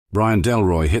Brian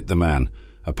Delroy hit the man,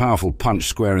 a powerful punch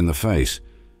square in the face.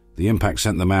 The impact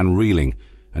sent the man reeling,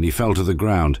 and he fell to the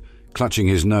ground, clutching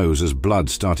his nose as blood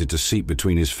started to seep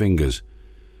between his fingers.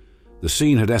 The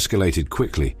scene had escalated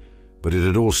quickly, but it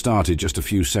had all started just a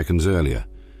few seconds earlier.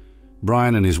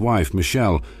 Brian and his wife,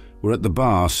 Michelle, were at the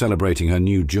bar celebrating her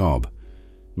new job.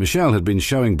 Michelle had been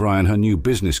showing Brian her new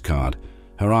business card,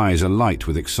 her eyes alight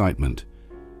with excitement.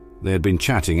 They had been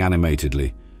chatting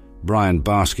animatedly, Brian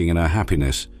basking in her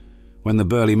happiness, when the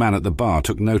burly man at the bar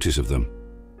took notice of them.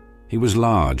 He was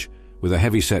large, with a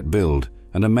heavy-set build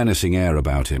and a menacing air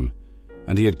about him,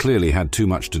 and he had clearly had too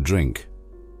much to drink.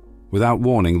 Without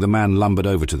warning, the man lumbered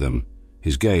over to them,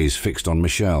 his gaze fixed on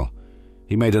Michelle.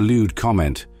 He made a lewd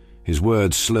comment, his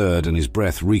words slurred and his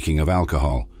breath reeking of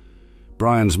alcohol.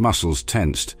 Brian's muscles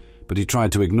tensed, but he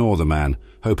tried to ignore the man,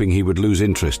 hoping he would lose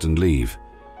interest and leave.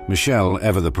 Michelle,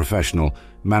 ever the professional,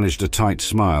 managed a tight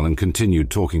smile and continued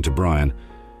talking to Brian.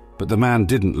 But the man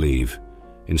didn't leave.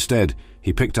 Instead,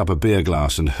 he picked up a beer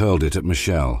glass and hurled it at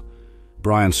Michelle.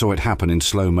 Brian saw it happen in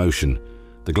slow motion,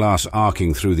 the glass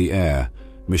arcing through the air,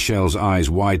 Michelle's eyes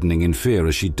widening in fear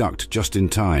as she ducked just in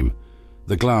time.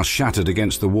 The glass shattered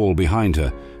against the wall behind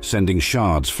her, sending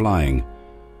shards flying.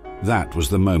 That was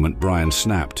the moment Brian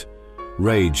snapped.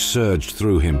 Rage surged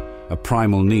through him, a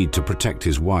primal need to protect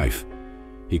his wife.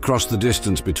 He crossed the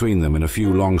distance between them in a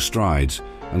few long strides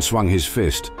and swung his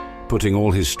fist, putting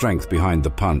all his strength behind the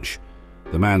punch.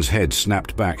 The man's head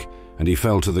snapped back and he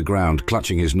fell to the ground,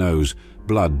 clutching his nose,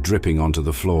 blood dripping onto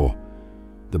the floor.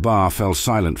 The bar fell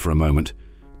silent for a moment,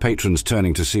 patrons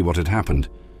turning to see what had happened.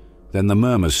 Then the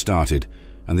murmurs started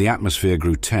and the atmosphere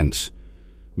grew tense.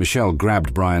 Michelle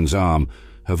grabbed Brian's arm,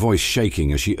 her voice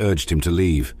shaking as she urged him to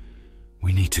leave.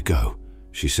 "We need to go,"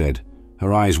 she said,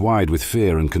 her eyes wide with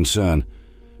fear and concern.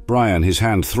 Brian, his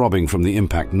hand throbbing from the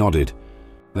impact, nodded.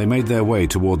 They made their way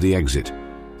toward the exit,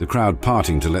 the crowd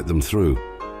parting to let them through.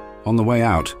 On the way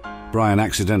out, Brian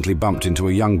accidentally bumped into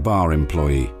a young bar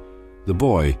employee. The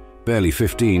boy, barely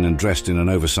 15 and dressed in an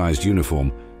oversized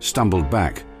uniform, stumbled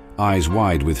back, eyes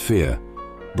wide with fear.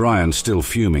 Brian, still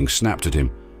fuming, snapped at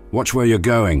him. "Watch where you're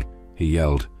going," he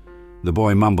yelled. The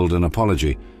boy mumbled an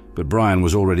apology, but Brian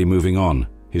was already moving on,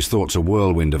 his thoughts a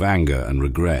whirlwind of anger and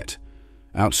regret.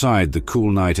 Outside, the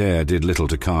cool night air did little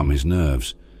to calm his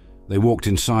nerves. They walked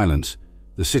in silence,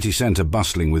 the city centre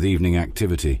bustling with evening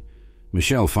activity.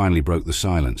 Michelle finally broke the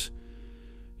silence.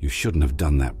 "You shouldn't have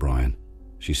done that, Brian,"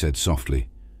 she said softly.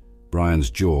 Brian's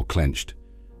jaw clenched.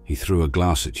 "He threw a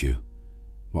glass at you.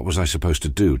 What was I supposed to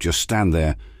do, just stand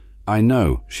there?" "I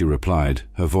know," she replied,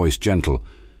 her voice gentle.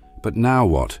 "But now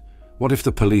what? What if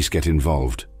the police get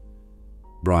involved?"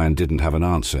 Brian didn't have an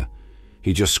answer.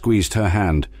 He just squeezed her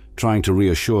hand, trying to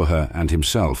reassure her and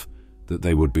himself that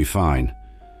they would be fine.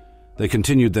 They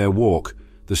continued their walk,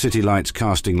 the city lights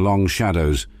casting long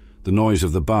shadows, the noise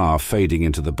of the bar fading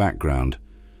into the background.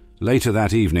 Later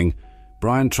that evening,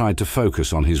 Brian tried to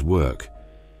focus on his work.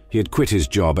 He had quit his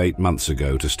job 8 months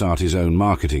ago to start his own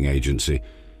marketing agency,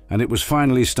 and it was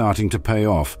finally starting to pay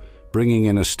off, bringing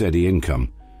in a steady income.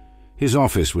 His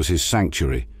office was his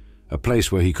sanctuary, a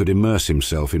place where he could immerse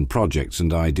himself in projects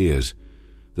and ideas.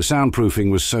 The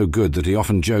soundproofing was so good that he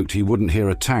often joked he wouldn't hear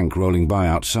a tank rolling by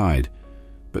outside.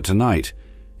 But tonight,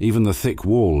 even the thick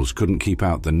walls couldn't keep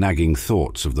out the nagging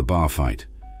thoughts of the bar fight.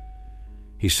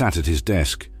 He sat at his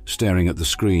desk, staring at the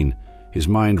screen, his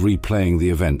mind replaying the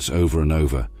events over and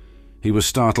over. He was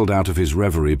startled out of his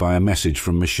reverie by a message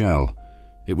from Michelle.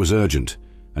 It was urgent,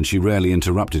 and she rarely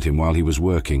interrupted him while he was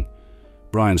working.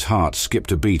 Brian's heart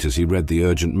skipped a beat as he read the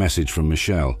urgent message from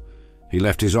Michelle. He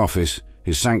left his office,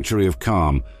 his sanctuary of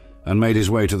calm, and made his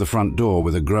way to the front door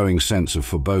with a growing sense of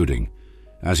foreboding.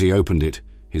 As he opened it,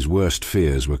 his worst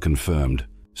fears were confirmed.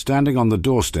 Standing on the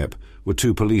doorstep were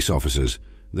 2 police officers,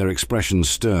 their expressions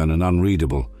stern and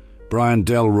unreadable. "Brian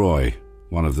Delroy,"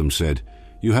 one of them said,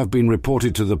 "you have been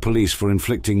reported to the police for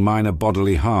inflicting minor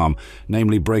bodily harm,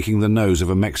 namely breaking the nose of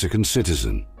a Mexican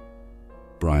citizen."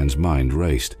 Brian's mind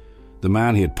raced. The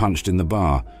man he had punched in the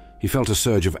bar, he felt a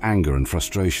surge of anger and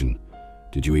frustration.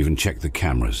 "Did you even check the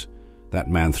cameras? That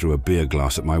man threw a beer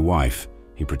glass at my wife,"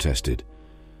 he protested.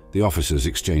 The officers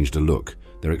exchanged a look,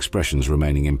 their expressions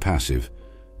remaining impassive.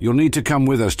 "You'll need to come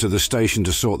with us to the station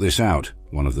to sort this out,"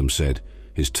 one of them said,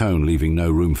 his tone leaving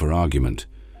no room for argument.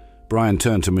 Brian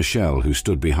turned to Michelle, who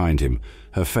stood behind him,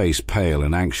 her face pale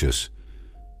and anxious.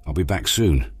 "I'll be back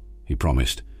soon," he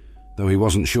promised, though he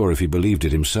wasn't sure if he believed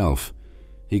it himself.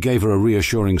 He gave her a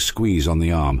reassuring squeeze on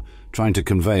the arm, trying to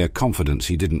convey a confidence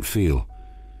he didn't feel.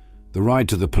 The ride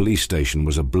to the police station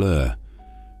was a blur.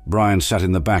 Brian sat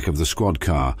in the back of the squad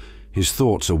car, his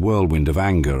thoughts a whirlwind of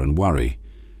anger and worry.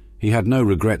 He had no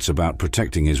regrets about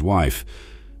protecting his wife,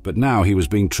 but now he was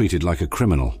being treated like a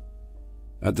criminal.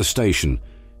 At the station,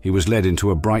 he was led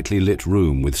into a brightly lit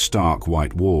room with stark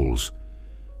white walls.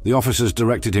 The officers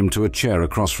directed him to a chair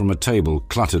across from a table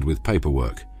cluttered with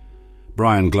paperwork.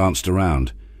 Brian glanced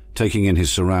around, taking in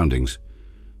his surroundings.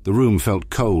 The room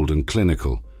felt cold and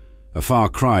clinical, a far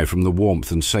cry from the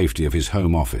warmth and safety of his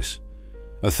home office.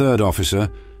 A third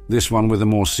officer, this one with a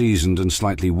more seasoned and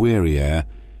slightly weary air,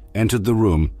 entered the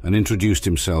room and introduced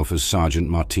himself as Sergeant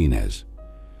Martinez.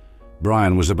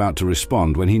 Brian was about to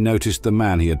respond when he noticed the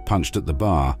man he had punched at the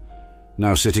bar,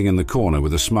 now sitting in the corner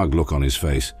with a smug look on his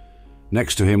face.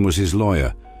 Next to him was his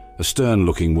lawyer, a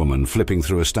stern-looking woman flipping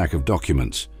through a stack of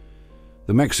documents.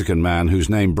 The Mexican man, whose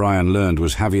name Brian learned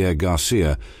was Javier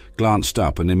Garcia, glanced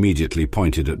up and immediately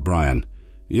pointed at Brian.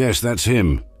 "Yes, that's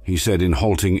him," he said in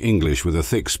halting English with a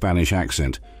thick Spanish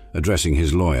accent, addressing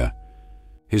his lawyer.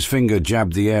 His finger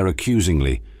jabbed the air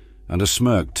accusingly, and a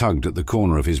smirk tugged at the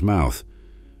corner of his mouth.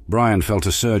 Brian felt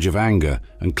a surge of anger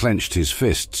and clenched his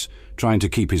fists, trying to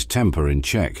keep his temper in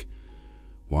check.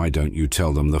 "Why don't you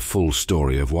tell them the full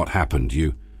story of what happened,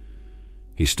 you?"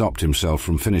 He stopped himself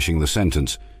from finishing the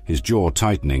sentence, his jaw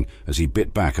tightening as he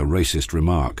bit back a racist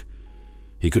remark.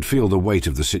 He could feel the weight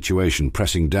of the situation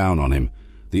pressing down on him,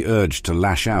 the urge to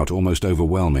lash out almost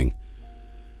overwhelming.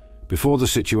 Before the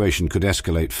situation could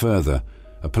escalate further,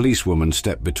 a policewoman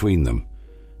stepped between them.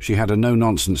 She had a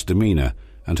no-nonsense demeanor,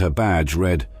 and her badge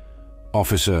read,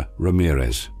 "Officer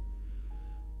Ramirez."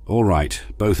 "All right,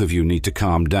 both of you need to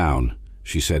calm down,"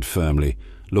 she said firmly,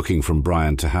 looking from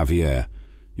Brian to Javier.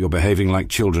 "You're behaving like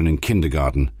children in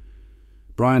kindergarten."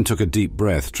 Brian took a deep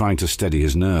breath, trying to steady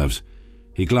his nerves.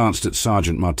 He glanced at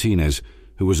Sergeant Martinez,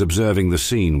 who was observing the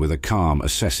scene with a calm,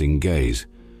 assessing gaze.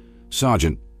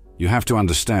 "Sergeant, you have to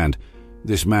understand,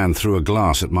 this man threw a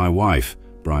glass at my wife,"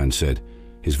 Brian said,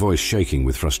 his voice shaking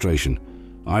with frustration.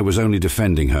 "I was only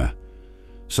defending her."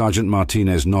 Sergeant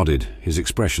Martinez nodded, his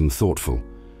expression thoughtful.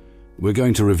 "We're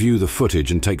going to review the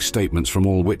footage and take statements from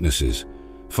all witnesses.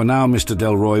 For now, Mr.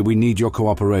 Delroy, we need your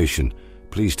cooperation.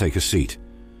 Please take a seat."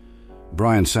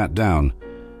 Brian sat down,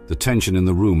 the tension in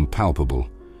the room palpable.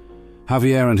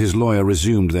 Javier and his lawyer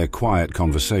resumed their quiet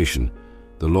conversation,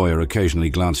 the lawyer occasionally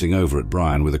glancing over at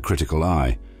Brian with a critical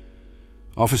eye.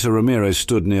 Officer Ramirez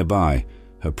stood nearby,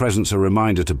 her presence a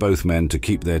reminder to both men to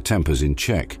keep their tempers in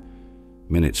check.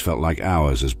 Minutes felt like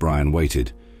hours as Brian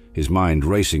waited, his mind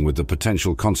racing with the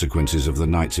potential consequences of the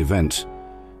night's events.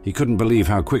 He couldn't believe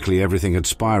how quickly everything had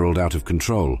spiraled out of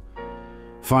control.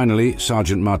 Finally,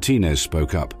 Sergeant Martinez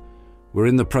spoke up. "We're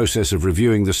in the process of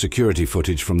reviewing the security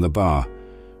footage from the bar.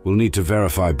 We'll need to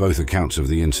verify both accounts of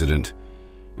the incident.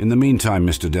 In the meantime,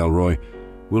 Mr. Delroy,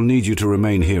 we'll need you to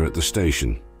remain here at the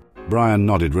station." Brian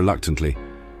nodded reluctantly,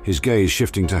 his gaze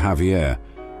shifting to Javier,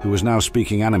 who was now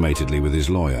speaking animatedly with his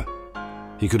lawyer.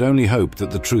 He could only hope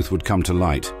that the truth would come to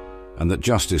light and that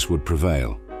justice would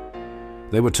prevail.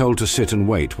 They were told to sit and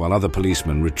wait while other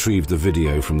policemen retrieved the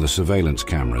video from the surveillance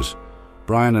cameras.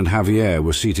 Brian and Javier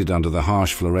were seated under the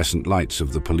harsh fluorescent lights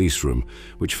of the police room,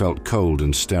 which felt cold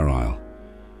and sterile.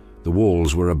 The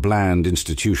walls were a bland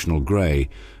institutional grey,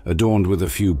 adorned with a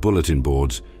few bulletin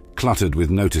boards, cluttered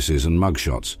with notices and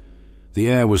mugshots. The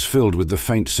air was filled with the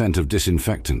faint scent of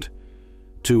disinfectant.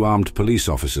 Two armed police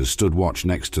officers stood watch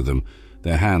next to them,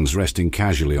 their hands resting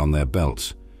casually on their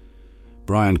belts.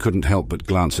 Brian couldn't help but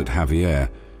glance at Javier,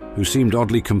 who seemed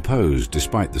oddly composed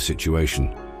despite the situation.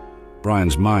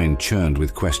 Brian's mind churned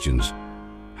with questions.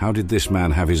 How did this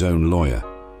man have his own lawyer?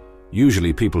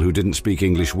 Usually people who didn't speak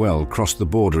English well crossed the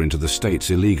border into the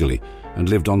States illegally and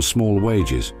lived on small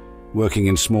wages, working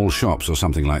in small shops or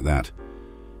something like that.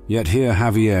 Yet here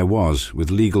Javier was, with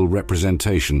legal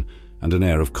representation and an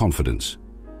air of confidence.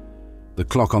 The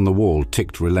clock on the wall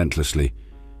ticked relentlessly,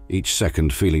 each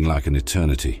second feeling like an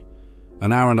eternity.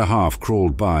 An hour and a half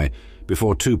crawled by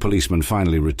before two policemen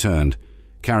finally returned,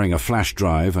 carrying a flash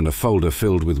drive and a folder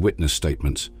filled with witness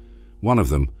statements. One of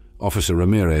them, Officer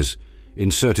Ramirez,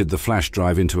 inserted the flash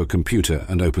drive into a computer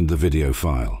and opened the video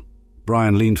file.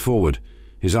 Brian leaned forward,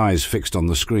 his eyes fixed on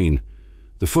the screen.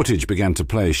 The footage began to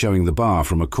play, showing the bar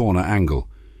from a corner angle.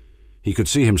 He could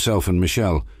see himself and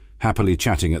Michelle happily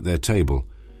chatting at their table.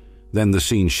 Then the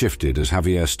scene shifted as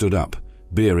Javier stood up,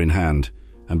 beer in hand,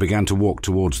 and began to walk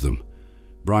towards them.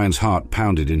 Brian's heart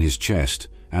pounded in his chest,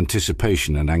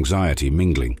 anticipation and anxiety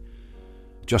mingling.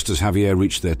 Just as Javier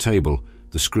reached their table,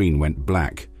 the screen went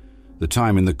black. The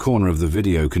time in the corner of the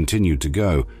video continued to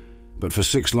go, but for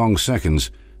 6 long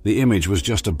seconds, the image was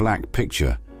just a black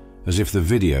picture, as if the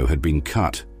video had been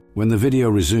cut. When the video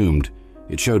resumed,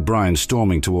 it showed Brian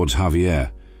storming towards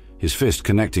Javier, his fist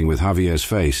connecting with Javier's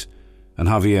face, and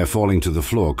Javier falling to the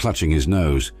floor, clutching his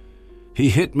nose. "He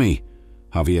hit me!"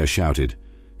 Javier shouted,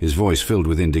 his voice filled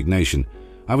with indignation.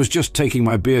 "I was just taking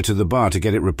my beer to the bar to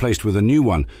get it replaced with a new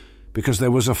one, because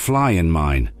there was a fly in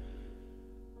mine."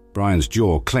 Brian's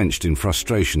jaw clenched in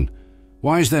frustration.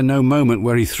 Why is there no moment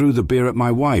where he threw the beer at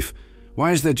my wife?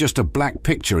 Why is there just a black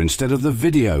picture instead of the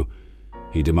video?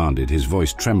 He demanded, his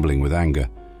voice trembling with anger.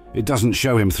 It doesn't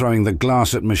show him throwing the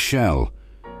glass at Michelle.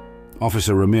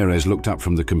 Officer Ramirez looked up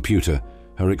from the computer,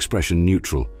 her expression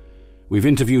neutral. "We've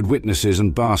interviewed witnesses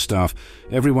and bar staff.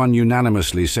 Everyone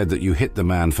unanimously said that you hit the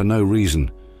man for no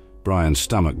reason." Brian's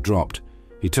stomach dropped.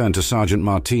 He turned to Sergeant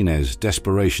Martinez,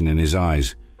 desperation in his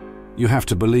eyes. "You have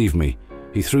to believe me.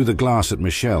 He threw the glass at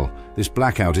Michelle. This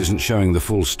blackout isn't showing the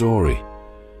full story."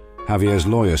 Javier's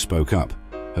lawyer spoke up,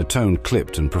 her tone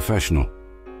clipped and professional.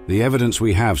 "The evidence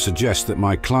we have suggests that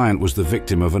my client was the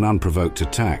victim of an unprovoked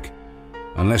attack.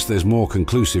 Unless there's more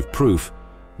conclusive proof,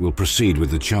 we'll proceed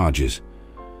with the charges."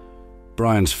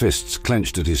 Brian's fists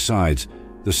clenched at his sides,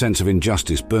 the sense of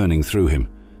injustice burning through him.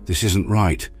 "This isn't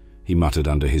right," he muttered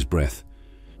under his breath.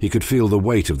 He could feel the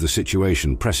weight of the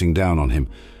situation pressing down on him,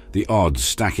 the odds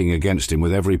stacking against him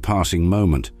with every passing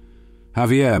moment.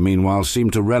 Javier, meanwhile,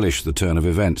 seemed to relish the turn of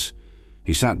events.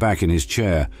 He sat back in his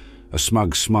chair, a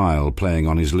smug smile playing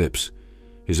on his lips.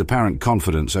 His apparent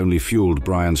confidence only fueled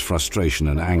Brian's frustration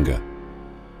and anger.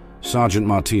 Sergeant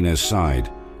Martinez sighed,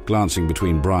 glancing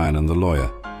between Brian and the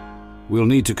lawyer. "We'll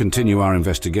need to continue our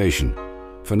investigation.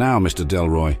 For now, Mr.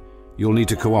 Delroy, you'll need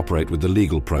to cooperate with the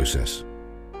legal process."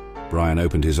 Brian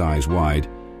opened his eyes wide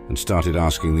and started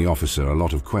asking the officer a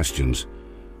lot of questions.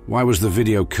 Why was the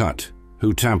video cut?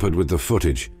 Who tampered with the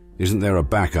footage? Isn't there a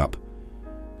backup?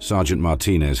 Sergeant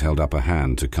Martinez held up a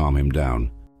hand to calm him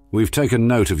down. "We've taken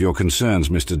note of your concerns,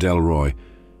 Mr. Delroy.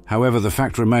 However, the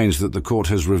fact remains that the court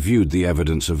has reviewed the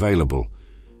evidence available,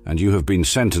 and you have been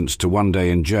sentenced to 1 day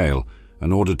in jail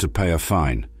and ordered to pay a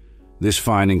fine. This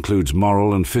fine includes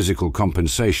moral and physical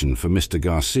compensation for Mr.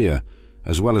 Garcia,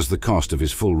 as well as the cost of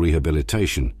his full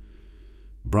rehabilitation."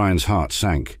 Brian's heart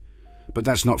sank. "But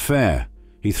that's not fair.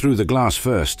 He threw the glass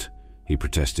first," he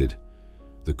protested.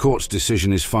 "The court's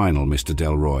decision is final, Mr.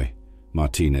 Delroy,"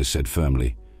 Martinez said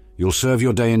firmly. "You'll serve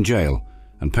your day in jail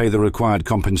and pay the required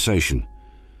compensation."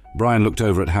 Brian looked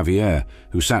over at Javier,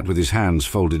 who sat with his hands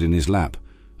folded in his lap,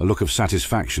 a look of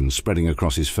satisfaction spreading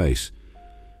across his face.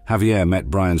 Javier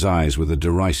met Brian's eyes with a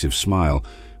derisive smile,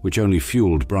 which only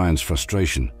fueled Brian's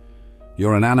frustration.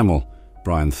 "You're an animal,"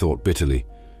 Brian thought bitterly.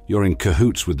 "You're in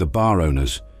cahoots with the bar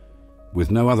owners."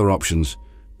 With no other options,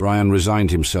 Brian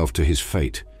resigned himself to his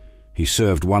fate. He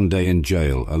served 1 day in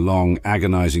jail, a long,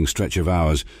 agonizing stretch of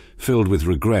hours filled with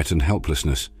regret and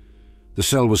helplessness. The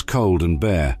cell was cold and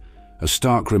bare, a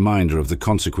stark reminder of the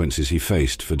consequences he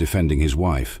faced for defending his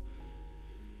wife.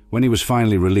 When he was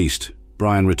finally released,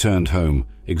 Brian returned home,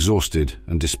 exhausted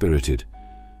and dispirited.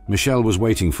 Michelle was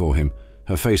waiting for him,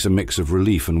 her face a mix of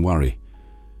relief and worry.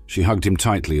 She hugged him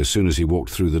tightly as soon as he walked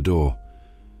through the door.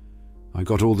 "I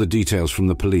got all the details from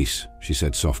the police," she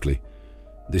said softly.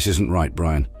 "This isn't right,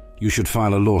 Brian. You should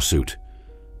file a lawsuit."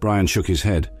 Brian shook his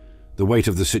head, the weight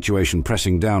of the situation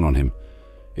pressing down on him.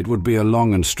 "It would be a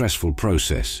long and stressful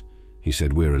process," he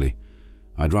said wearily.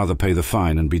 "I'd rather pay the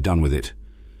fine and be done with it."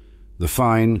 The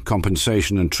fine,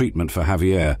 compensation and treatment for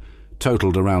Javier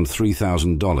totaled around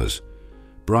 $3,000.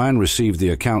 Brian received the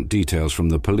account details from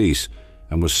the police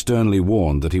and was sternly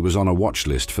warned that he was on a watch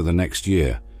list for the next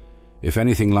year. If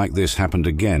anything like this happened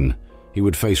again, he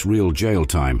would face real jail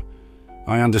time.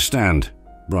 "I understand,"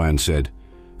 Brian said,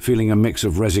 feeling a mix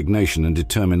of resignation and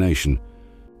determination.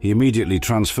 He immediately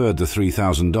transferred the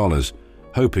 $3,000,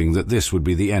 hoping that this would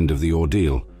be the end of the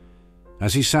ordeal.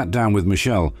 As he sat down with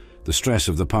Michelle, the stress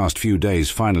of the past few days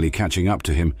finally catching up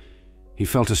to him, he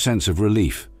felt a sense of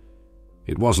relief.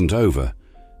 It wasn't over,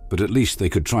 but at least they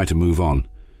could try to move on.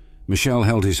 Michelle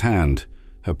held his hand,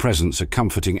 her presence a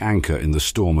comforting anchor in the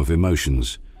storm of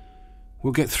emotions.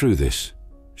 "We'll get through this,"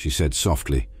 she said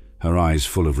softly, her eyes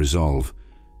full of resolve.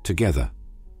 "Together."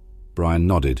 Brian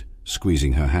nodded,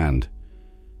 squeezing her hand.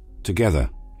 "Together,"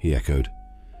 he echoed.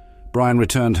 Brian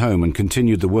returned home and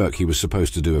continued the work he was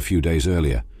supposed to do a few days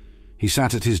earlier. He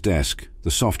sat at his desk, the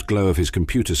soft glow of his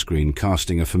computer screen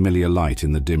casting a familiar light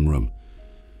in the dim room.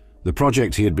 The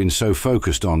project he had been so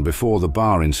focused on before the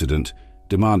bar incident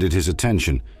demanded his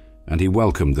attention, and he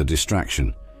welcomed the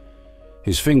distraction.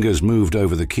 His fingers moved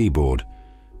over the keyboard,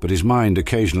 but his mind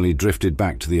occasionally drifted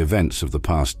back to the events of the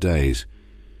past days.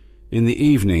 In the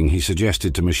evening, he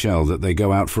suggested to Michelle that they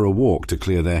go out for a walk to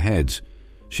clear their heads.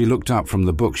 She looked up from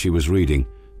the book she was reading,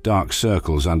 dark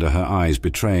circles under her eyes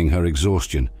betraying her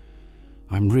exhaustion.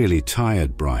 "I'm really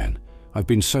tired, Brian. I've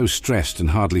been so stressed and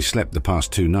hardly slept the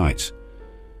past 2 nights."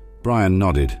 Brian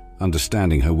nodded,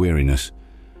 understanding her weariness.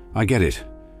 "I get it.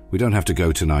 We don't have to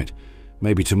go tonight.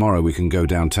 Maybe tomorrow we can go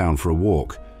downtown for a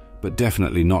walk, but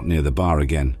definitely not near the bar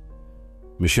again."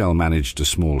 Michelle managed a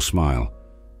small smile.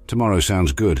 "Tomorrow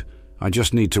sounds good. I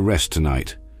just need to rest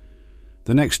tonight."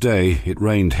 The next day, it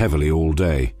rained heavily all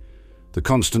day. The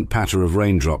constant patter of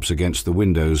raindrops against the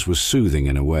windows was soothing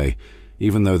in a way,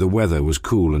 even though the weather was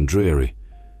cool and dreary.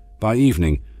 By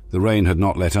evening, the rain had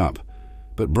not let up,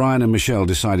 but Brian and Michelle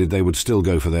decided they would still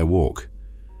go for their walk.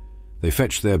 They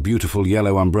fetched their beautiful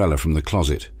yellow umbrella from the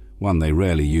closet, one they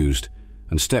rarely used,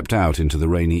 and stepped out into the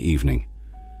rainy evening.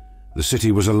 The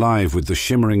city was alive with the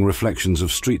shimmering reflections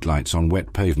of streetlights on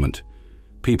wet pavement.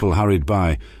 People hurried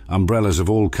by, umbrellas of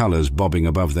all colors bobbing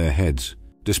above their heads.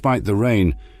 Despite the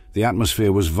rain, the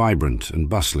atmosphere was vibrant and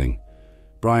bustling.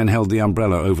 Brian held the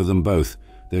umbrella over them both,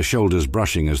 their shoulders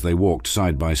brushing as they walked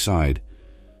side by side.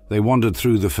 They wandered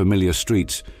through the familiar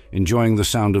streets, enjoying the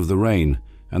sound of the rain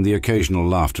and the occasional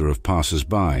laughter of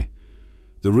passers-by.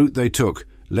 The route they took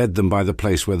led them by the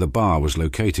place where the bar was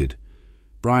located.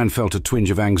 Brian felt a twinge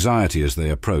of anxiety as they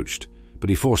approached, but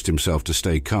he forced himself to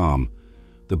stay calm.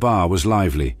 The bar was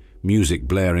lively, music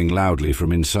blaring loudly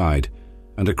from inside,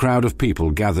 and a crowd of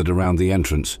people gathered around the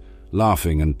entrance,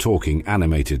 laughing and talking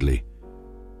animatedly.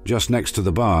 Just next to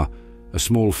the bar, a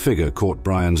small figure caught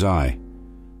Brian's eye.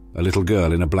 A little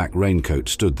girl in a black raincoat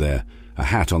stood there, a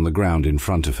hat on the ground in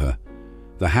front of her.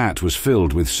 The hat was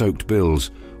filled with soaked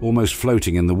bills, almost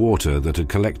floating in the water that had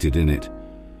collected in it.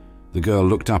 The girl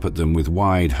looked up at them with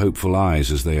wide, hopeful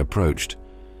eyes as they approached.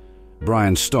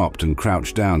 Brian stopped and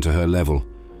crouched down to her level.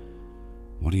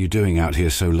 "What are you doing out here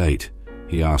so late?"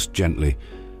 he asked gently.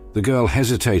 The girl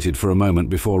hesitated for a moment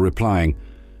before replying,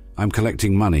 "I'm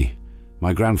collecting money.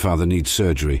 My grandfather needs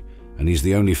surgery, and he's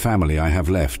the only family I have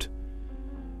left."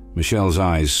 Michelle's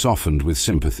eyes softened with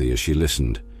sympathy as she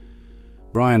listened.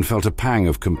 Brian felt a pang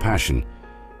of compassion.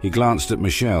 He glanced at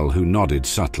Michelle, who nodded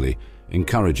subtly,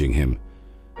 encouraging him,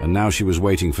 and now she was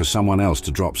waiting for someone else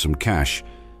to drop some cash,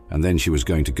 and then she was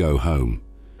going to go home.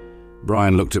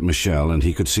 Brian looked at Michelle, and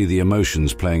he could see the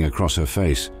emotions playing across her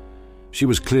face. She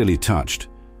was clearly touched,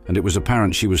 and it was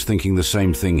apparent she was thinking the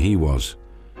same thing he was.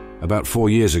 About 4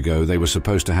 years ago, they were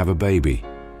supposed to have a baby.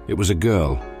 It was a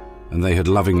girl, and they had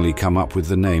lovingly come up with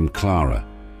the name Clara.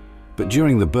 But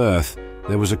during the birth,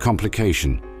 there was a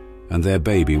complication, and their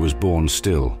baby was born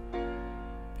still.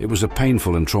 It was a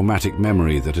painful and traumatic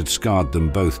memory that had scarred them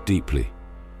both deeply.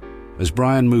 As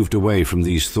Brian moved away from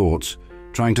these thoughts,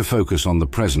 trying to focus on the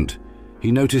present,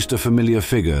 he noticed a familiar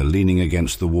figure leaning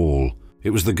against the wall. It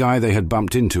was the guy they had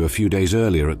bumped into a few days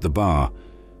earlier at the bar,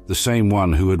 the same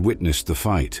one who had witnessed the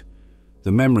fight.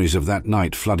 The memories of that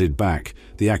night flooded back,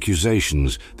 the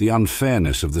accusations, the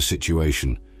unfairness of the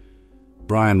situation.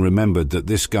 Brian remembered that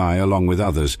this guy, along with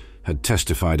others, had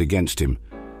testified against him,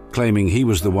 claiming he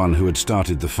was the one who had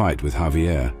started the fight with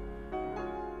Javier.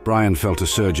 Brian felt a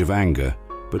surge of anger,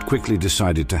 but quickly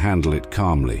decided to handle it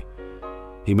calmly.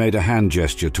 He made a hand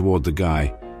gesture toward the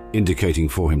guy, indicating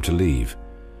for him to leave.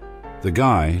 The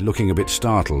guy, looking a bit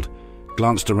startled,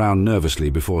 glanced around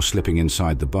nervously before slipping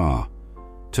inside the bar.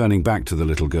 Turning back to the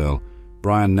little girl,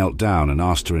 Brian knelt down and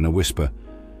asked her in a whisper,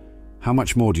 "How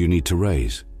much more do you need to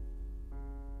raise?"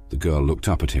 The girl looked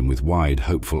up at him with wide,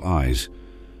 hopeful eyes.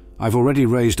 "I've already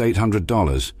raised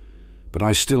 $800, but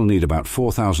I still need about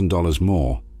 $4,000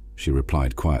 more," she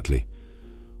replied quietly,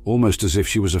 almost as if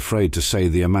she was afraid to say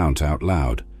the amount out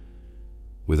loud.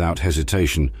 Without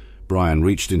hesitation, Brian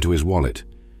reached into his wallet.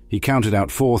 He counted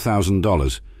out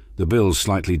 $4,000, the bills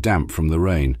slightly damp from the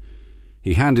rain.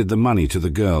 He handed the money to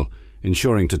the girl,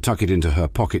 ensuring to tuck it into her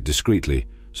pocket discreetly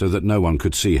so that no one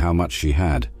could see how much she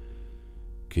had.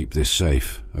 "Keep this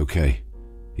safe, okay?"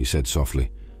 he said softly,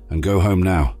 "and go home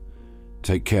now.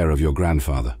 Take care of your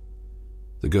grandfather."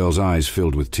 The girl's eyes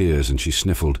filled with tears and she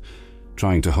sniffled,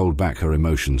 trying to hold back her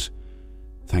emotions.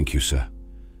 "Thank you, sir.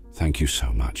 Thank you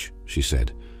so much," she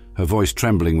said, her voice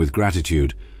trembling with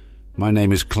gratitude. "My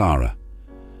name is Clara."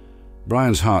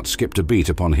 Brian's heart skipped a beat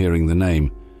upon hearing the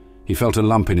name. He felt a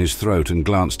lump in his throat and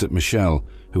glanced at Michelle,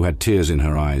 who had tears in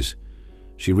her eyes.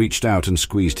 She reached out and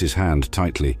squeezed his hand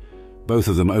tightly, both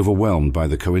of them overwhelmed by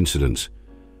the coincidence.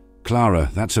 "Clara,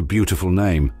 that's a beautiful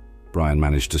name," Brian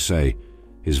managed to say,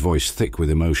 his voice thick with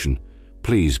emotion.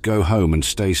 "Please go home and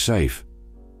stay safe."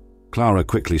 Clara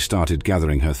quickly started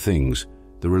gathering her things,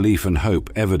 the relief and hope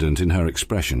evident in her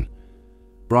expression.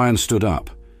 Brian stood up,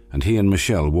 and he and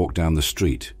Michelle walked down the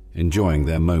street, enjoying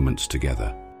their moments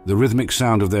together. The rhythmic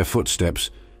sound of their footsteps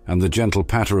and the gentle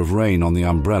patter of rain on the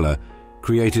umbrella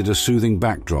created a soothing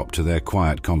backdrop to their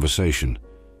quiet conversation.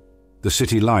 The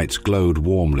city lights glowed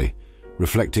warmly,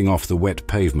 reflecting off the wet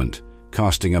pavement,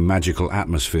 casting a magical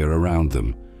atmosphere around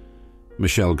them.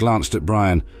 Michelle glanced at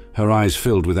Brian, her eyes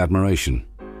filled with admiration.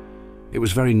 "It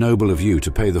was very noble of you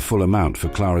to pay the full amount for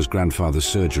Clara's grandfather's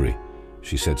surgery,"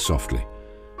 she said softly.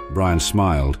 Brian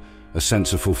smiled, a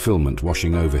sense of fulfillment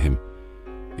washing over him.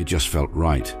 "It just felt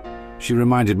right. She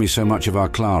reminded me so much of our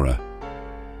Clara."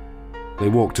 They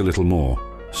walked a little more,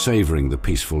 savoring the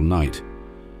peaceful night.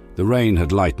 The rain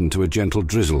had lightened to a gentle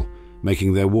drizzle,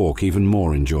 making their walk even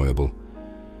more enjoyable.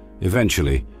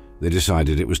 Eventually, they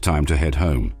decided it was time to head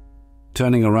home.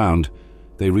 Turning around,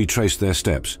 they retraced their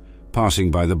steps,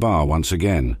 passing by the bar once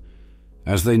again.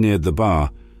 As they neared the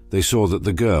bar, they saw that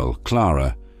the girl,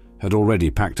 Clara, had already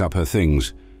packed up her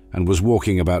things and was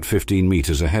walking about 15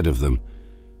 meters ahead of them.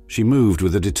 She moved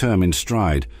with a determined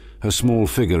stride, her small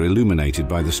figure illuminated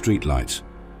by the streetlights.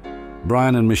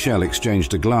 Brian and Michelle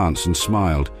exchanged a glance and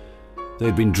smiled.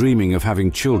 They'd been dreaming of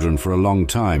having children for a long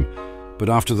time, but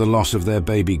after the loss of their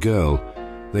baby girl,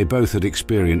 they both had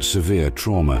experienced severe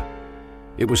trauma.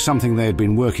 It was something they had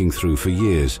been working through for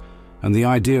years, and the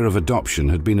idea of adoption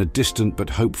had been a distant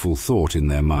but hopeful thought in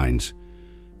their minds.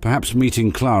 Perhaps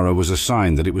meeting Clara was a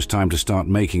sign that it was time to start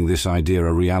making this idea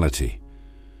a reality.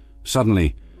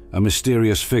 Suddenly, a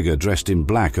mysterious figure dressed in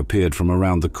black appeared from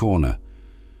around the corner.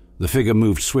 The figure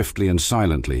moved swiftly and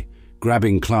silently,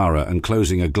 grabbing Clara and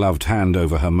closing a gloved hand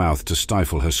over her mouth to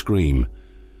stifle her scream.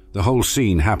 The whole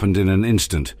scene happened in an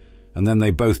instant, and then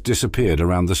they both disappeared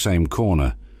around the same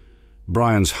corner.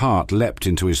 Brian's heart leapt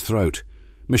into his throat.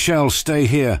 "Michelle, stay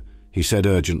here," he said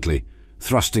urgently,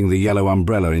 thrusting the yellow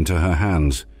umbrella into her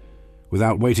hands.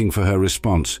 Without waiting for her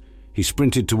response, he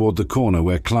sprinted toward the corner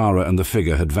where Clara and the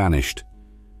figure had vanished.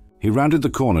 He rounded the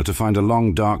corner to find a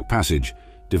long, dark passage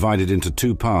divided into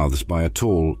two paths by a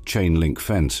tall, chain-link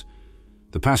fence.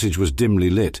 The passage was dimly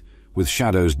lit, with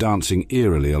shadows dancing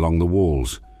eerily along the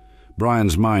walls.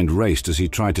 Brian's mind raced as he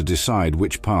tried to decide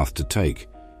which path to take.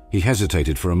 He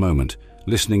hesitated for a moment,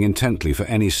 listening intently for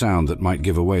any sound that might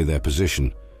give away their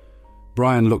position.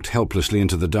 Brian looked helplessly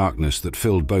into the darkness that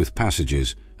filled both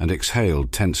passages and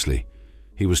exhaled tensely.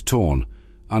 He was torn,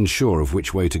 unsure of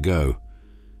which way to go.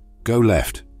 "Go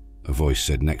left," a voice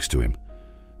said next to him.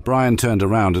 Brian turned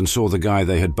around and saw the guy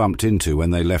they had bumped into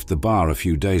when they left the bar a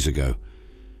few days ago.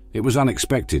 It was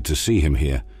unexpected to see him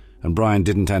here, and Brian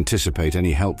didn't anticipate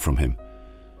any help from him.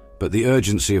 But the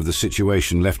urgency of the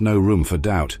situation left no room for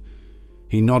doubt.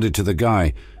 He nodded to the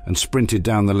guy and sprinted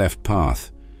down the left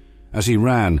path. As he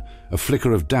ran, a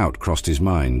flicker of doubt crossed his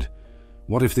mind.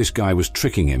 What if this guy was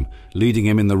tricking him, leading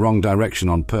him in the wrong direction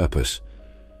on purpose?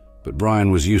 But Brian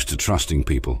was used to trusting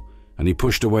people, and he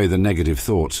pushed away the negative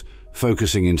thoughts,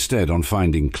 focusing instead on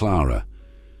finding Clara.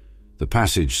 The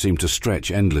passage seemed to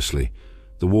stretch endlessly,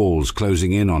 the walls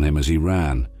closing in on him as he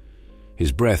ran.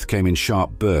 His breath came in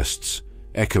sharp bursts,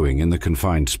 echoing in the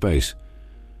confined space.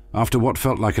 After what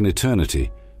felt like an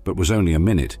eternity, but was only a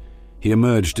minute, he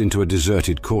emerged into a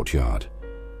deserted courtyard.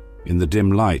 In the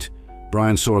dim light,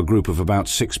 Brian saw a group of about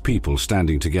 6 people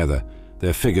standing together,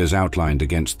 their figures outlined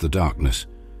against the darkness.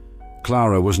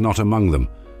 Clara was not among them.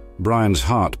 Brian's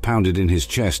heart pounded in his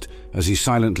chest as he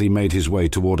silently made his way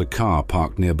toward a car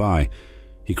parked nearby.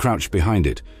 He crouched behind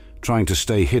it, trying to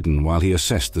stay hidden while he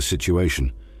assessed the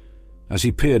situation. As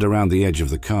he peered around the edge of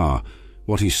the car,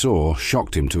 what he saw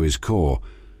shocked him to his core.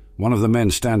 One of the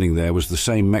men standing there was the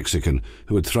same Mexican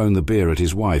who had thrown the beer at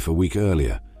his wife a week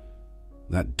earlier.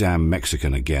 That damn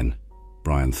Mexican again,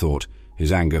 Brian thought,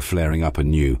 his anger flaring up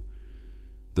anew.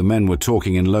 The men were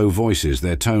talking in low voices,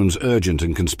 their tones urgent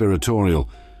and conspiratorial.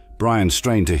 Brian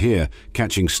strained to hear,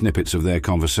 catching snippets of their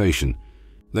conversation.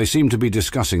 They seemed to be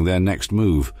discussing their next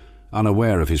move,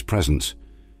 unaware of his presence.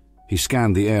 He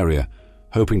scanned the area,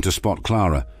 hoping to spot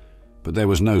Clara, but there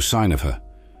was no sign of her.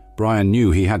 Brian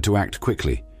knew he had to act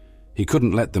quickly. He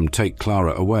couldn't let them take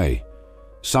Clara away.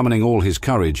 Summoning all his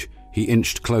courage, he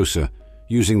inched closer,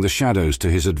 using the shadows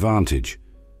to his advantage.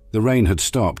 The rain had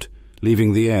stopped,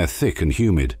 leaving the air thick and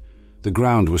humid. The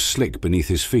ground was slick beneath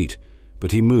his feet,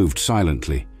 but he moved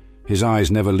silently, his eyes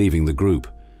never leaving the group.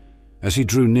 As he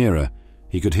drew nearer,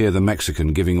 he could hear the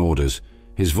Mexican giving orders,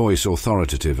 his voice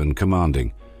authoritative and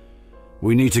commanding.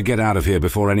 "We need to get out of here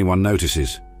before anyone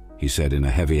notices," he said in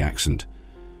a heavy accent.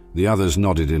 The others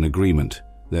nodded in agreement,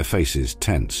 their faces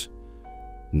tense.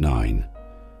 9.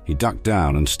 He ducked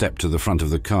down and stepped to the front of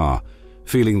the car,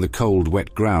 feeling the cold,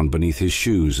 wet ground beneath his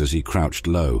shoes as he crouched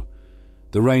low.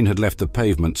 The rain had left the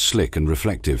pavement slick and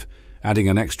reflective, adding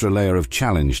an extra layer of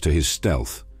challenge to his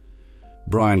stealth.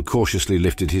 Brian cautiously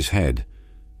lifted his head,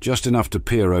 just enough to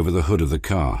peer over the hood of the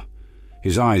car.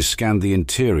 His eyes scanned the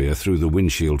interior through the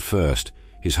windshield first,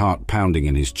 his heart pounding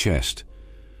in his chest.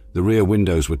 The rear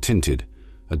windows were tinted,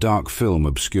 a dark film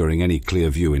obscuring any clear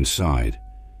view inside.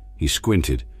 He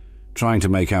squinted, trying to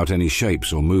make out any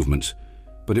shapes or movements,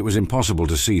 but it was impossible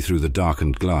to see through the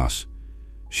darkened glass.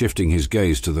 Shifting his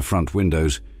gaze to the front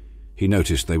windows, he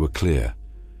noticed they were clear.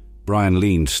 Brian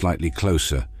leaned slightly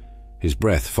closer, his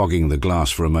breath fogging the glass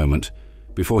for a moment,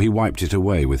 before he wiped it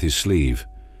away with his sleeve.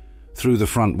 Through the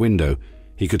front window,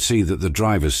 he could see that the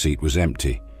driver's seat was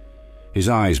empty. His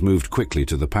eyes moved quickly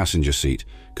to the passenger seat,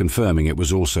 confirming it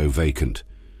was also vacant.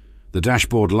 The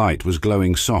dashboard light was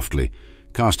glowing softly,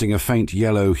 casting a faint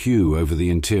yellow hue over the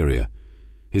interior.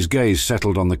 His gaze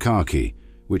settled on the car key,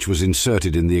 which was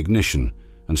inserted in the ignition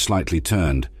and slightly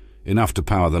turned, enough to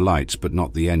power the lights but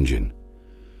not the engine.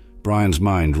 Brian's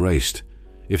mind raced.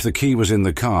 If the key was in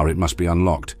the car, it must be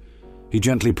unlocked. He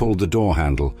gently pulled the door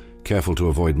handle, careful to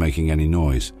avoid making any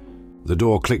noise. The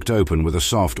door clicked open with a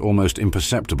soft, almost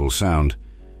imperceptible sound.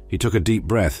 He took a deep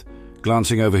breath,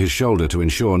 glancing over his shoulder to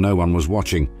ensure no one was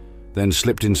watching, then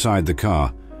slipped inside the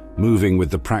car, moving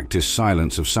with the practiced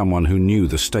silence of someone who knew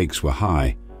the stakes were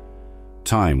high.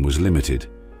 Time was limited.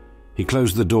 He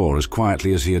closed the door as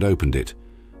quietly as he had opened it,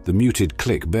 the muted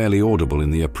click barely audible in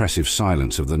the oppressive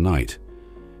silence of the night.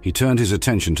 He turned his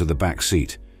attention to the back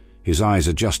seat, his eyes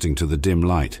adjusting to the dim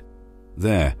light.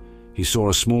 There, he saw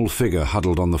a small figure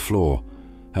huddled on the floor,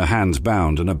 her hands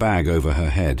bound and a bag over her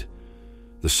head.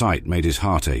 The sight made his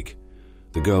heart ache.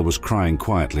 The girl was crying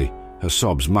quietly, her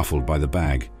sobs muffled by the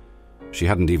bag. She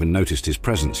hadn't even noticed his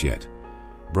presence yet.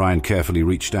 Brian carefully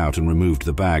reached out and removed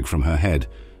the bag from her head,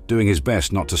 doing his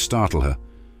best not to startle her.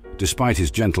 Despite his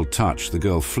gentle touch, the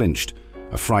girl flinched,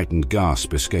 a frightened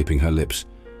gasp escaping her lips.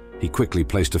 He quickly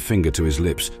placed a finger to his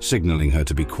lips, signaling her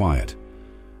to be quiet.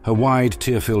 Her wide,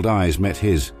 tear-filled eyes met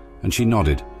his, and she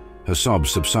nodded, her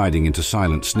sobs subsiding into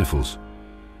silent sniffles.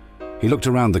 He looked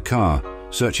around the car,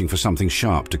 searching for something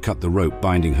sharp to cut the rope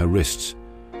binding her wrists.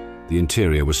 The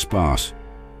interior was sparse,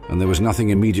 and there was nothing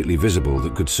immediately visible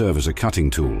that could serve as a cutting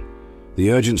tool.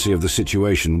 The urgency of the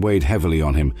situation weighed heavily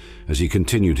on him as he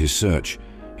continued his search,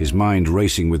 his mind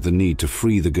racing with the need to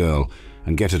free the girl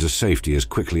and get her to safety as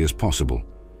quickly as possible.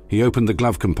 He opened the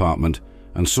glove compartment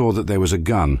and saw that there was a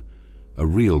gun, a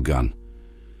real gun.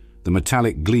 The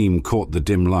metallic gleam caught the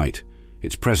dim light,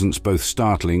 its presence both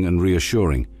startling and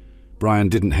reassuring. Brian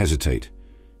didn't hesitate.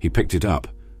 He picked it up,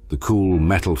 the cool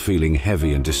metal feeling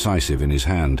heavy and decisive in his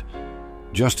hand.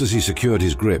 Just as he secured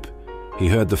his grip, he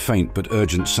heard the faint but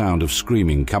urgent sound of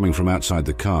screaming coming from outside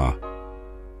the car.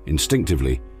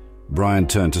 Instinctively, Brian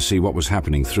turned to see what was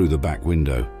happening through the back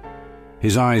window.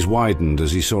 His eyes widened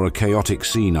as he saw a chaotic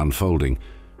scene unfolding.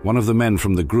 One of the men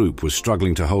from the group was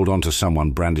struggling to hold on to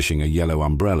someone brandishing a yellow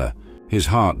umbrella. His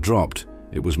heart dropped.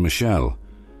 It was Michelle.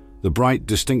 The bright,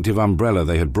 distinctive umbrella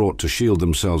they had brought to shield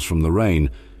themselves from the rain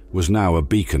was now a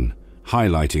beacon,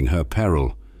 highlighting her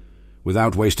peril.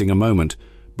 Without wasting a moment,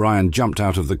 Brian jumped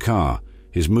out of the car,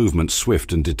 his movements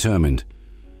swift and determined.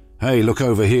 "Hey, look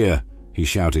over here," he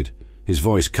shouted, his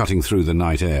voice cutting through the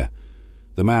night air.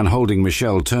 The man holding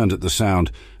Michelle turned at the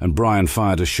sound, and Brian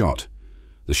fired a shot.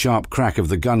 The sharp crack of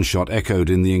the gunshot echoed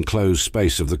in the enclosed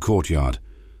space of the courtyard.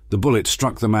 The bullet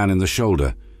struck the man in the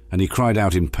shoulder, and he cried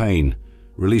out in pain,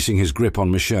 releasing his grip on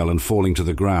Michelle and falling to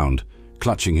the ground,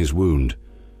 clutching his wound.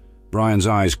 Brian's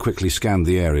eyes quickly scanned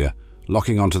the area,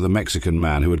 locking onto the Mexican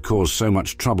man who had caused so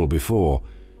much trouble before.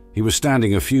 He was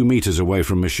standing a few meters away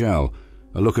from Michelle,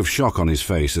 a look of shock on his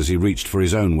face as he reached for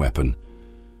his own weapon.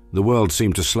 The world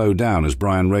seemed to slow down as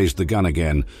Brian raised the gun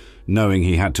again, knowing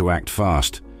he had to act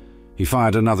fast. He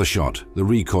fired another shot, the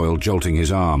recoil jolting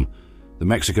his arm. The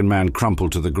Mexican man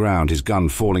crumpled to the ground, his gun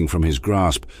falling from his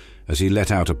grasp as he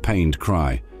let out a pained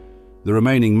cry. The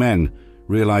remaining men,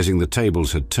 realizing the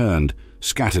tables had turned,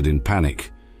 scattered in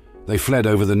panic. They fled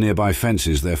over the nearby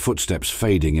fences, their footsteps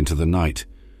fading into the night.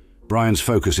 Brian's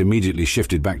focus immediately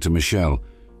shifted back to Michelle.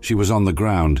 She was on the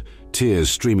ground, tears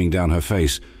streaming down her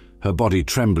face, her body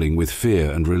trembling with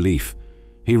fear and relief.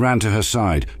 He ran to her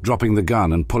side, dropping the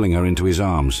gun and pulling her into his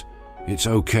arms. It's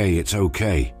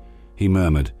okay," he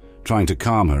murmured, trying to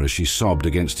calm her as she sobbed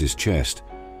against his chest.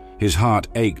 His heart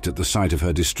ached at the sight of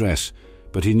her distress,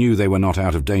 but he knew they were not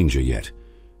out of danger yet.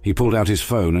 He pulled out his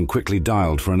phone and quickly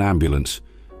dialed for an ambulance,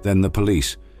 then the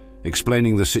police,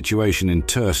 explaining the situation in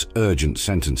terse, urgent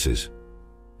sentences.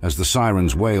 As the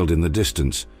sirens wailed in the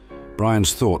distance,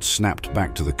 Brian's thoughts snapped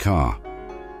back to the car.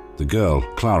 The girl,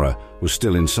 Clara, was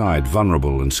still inside,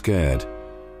 vulnerable and scared.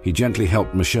 He gently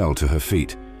helped Michelle to her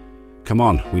feet. "Come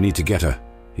on, we need to get her,"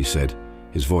 he said,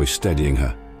 his voice steadying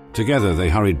her. Together they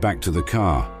hurried back to the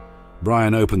car.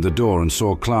 Brian opened the door and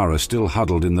saw Clara still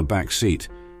huddled in the back seat,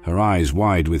 her eyes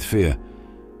wide with fear.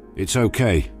 "It's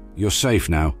okay. You're safe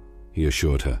now," he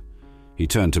assured her. He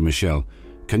turned to Michelle.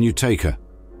 "Can you take her?"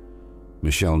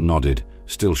 Michelle nodded,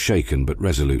 still shaken but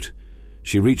resolute.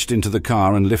 She reached into the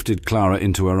car and lifted Clara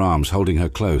into her arms, holding her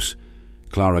close.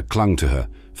 Clara clung to her,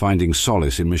 finding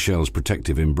solace in Michelle's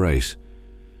protective embrace.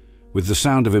 With the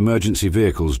sound of emergency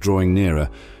vehicles drawing nearer,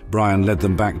 Brian led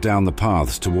them back down the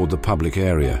paths toward the public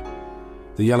area.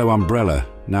 The yellow umbrella,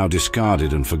 now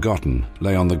discarded and forgotten,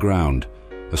 lay on the ground,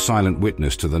 a silent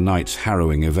witness to the night's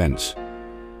harrowing events.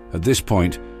 At this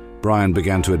point, Brian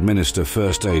began to administer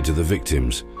first aid to the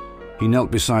victims. He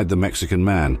knelt beside the Mexican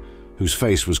man, whose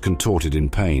face was contorted in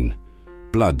pain.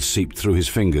 Blood seeped through his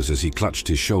fingers as he clutched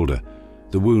his shoulder,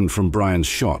 the wound from Brian's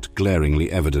shot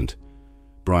glaringly evident.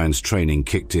 Brian's training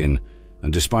kicked in,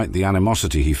 and despite the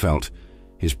animosity he felt,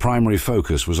 his primary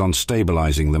focus was on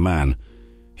stabilizing the man.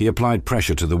 He applied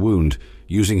pressure to the wound,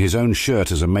 using his own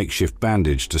shirt as a makeshift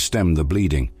bandage to stem the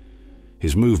bleeding.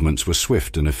 His movements were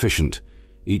swift and efficient,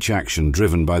 each action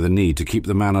driven by the need to keep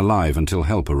the man alive until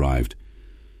help arrived.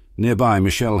 Nearby,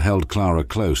 Michelle held Clara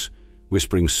close,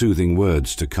 whispering soothing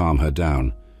words to calm her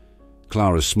down.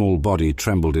 Clara's small body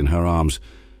trembled in her arms,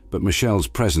 but Michelle's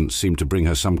presence seemed to bring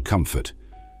her some comfort.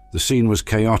 The scene was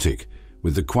chaotic,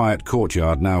 with the quiet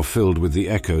courtyard now filled with the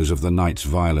echoes of the night's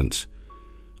violence.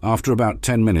 After about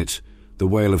 10 minutes, the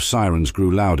wail of sirens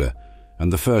grew louder,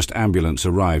 and the first ambulance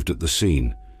arrived at the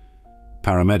scene.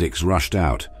 Paramedics rushed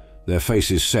out, their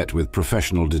faces set with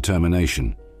professional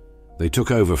determination. They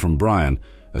took over from Brian,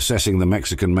 assessing the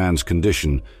Mexican man's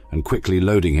condition and quickly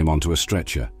loading him onto a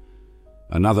stretcher.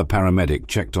 Another paramedic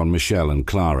checked on Michelle and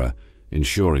Clara,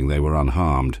 ensuring they were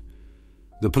unharmed.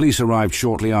 The police arrived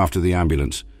shortly after the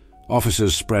ambulance.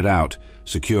 Officers spread out,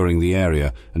 securing the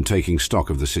area and taking stock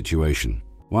of the situation.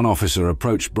 One officer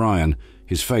approached Brian,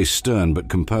 his face stern but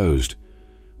composed.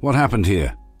 "What happened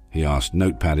here?" he asked,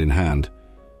 notepad in hand.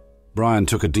 Brian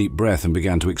took a deep breath and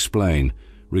began to explain,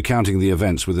 recounting the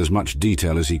events with as much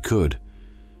detail as he could.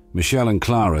 Michelle and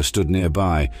Clara stood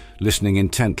nearby, listening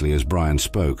intently as Brian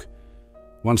spoke.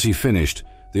 Once he finished,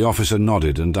 the officer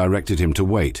nodded and directed him to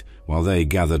wait while they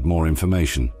gathered more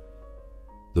information.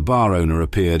 The bar owner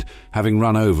appeared, having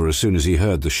run over as soon as he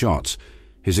heard the shots.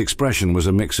 His expression was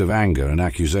a mix of anger and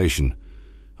accusation.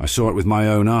 "I saw it with my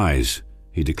own eyes,"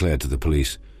 he declared to the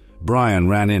police. "Brian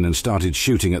ran in and started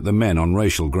shooting at the men on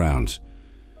racial grounds."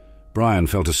 Brian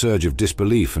felt a surge of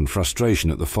disbelief and frustration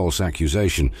at the false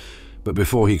accusation, but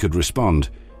before he could respond,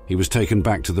 he was taken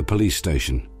back to the police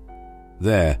station.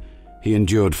 There, he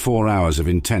endured 4 hours of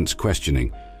intense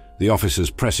questioning, the officers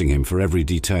pressing him for every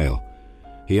detail.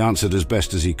 He answered as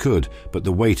best as he could, but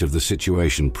the weight of the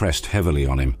situation pressed heavily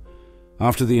on him.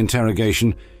 After the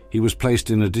interrogation, he was placed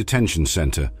in a detention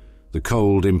center, the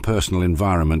cold, impersonal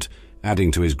environment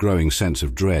adding to his growing sense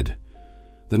of dread.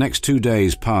 The next 2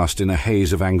 days passed in a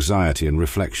haze of anxiety and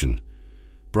reflection.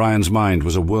 Brian's mind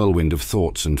was a whirlwind of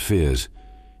thoughts and fears.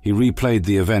 He replayed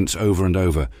the events over and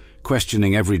over,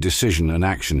 questioning every decision and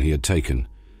action he had taken.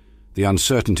 The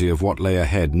uncertainty of what lay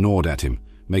ahead gnawed at him,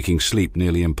 making sleep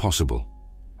nearly impossible.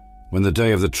 When the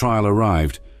day of the trial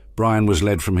arrived, Brian was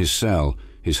led from his cell,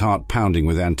 his heart pounding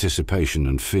with anticipation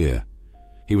and fear.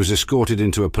 He was escorted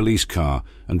into a police car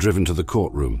and driven to the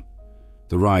courtroom.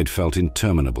 The ride felt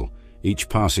interminable, each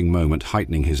passing moment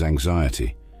heightening his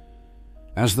anxiety.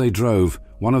 As they drove,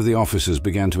 one of the officers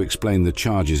began to explain the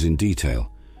charges in detail.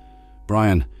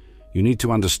 "Brian, you need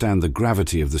to understand the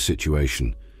gravity of the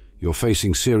situation. You're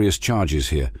facing serious charges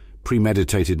here,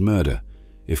 premeditated murder.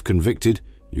 If convicted,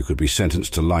 you could be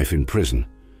sentenced to life in prison."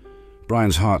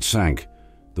 Brian's heart sank.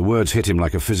 The words hit him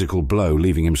like a physical blow,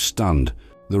 leaving him stunned.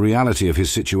 The reality of his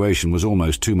situation was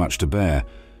almost too much to bear.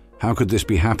 How could this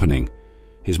be happening?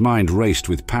 His mind raced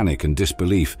with panic and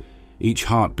disbelief, each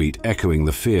heartbeat echoing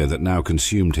the fear that now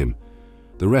consumed him.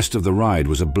 The rest of the ride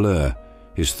was a blur,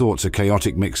 his thoughts a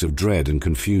chaotic mix of dread and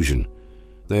confusion.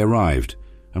 They arrived,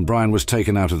 and Brian was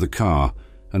taken out of the car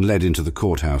and led into the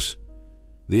courthouse.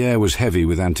 The air was heavy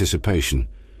with anticipation,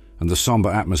 and the somber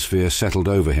atmosphere settled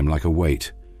over him like a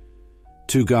weight.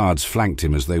 2 guards flanked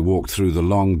him as they walked through the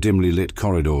long, dimly lit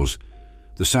corridors,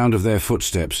 the sound of their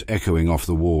footsteps echoing off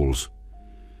the walls.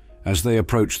 As they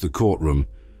approached the courtroom,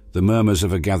 the murmurs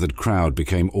of a gathered crowd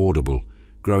became audible,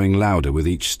 growing louder with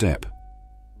each step.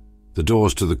 The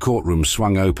doors to the courtroom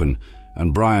swung open,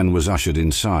 and Brian was ushered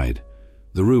inside.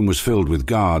 The room was filled with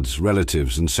guards,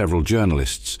 relatives, and several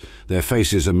journalists, their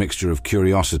faces a mixture of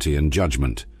curiosity and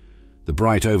judgment. The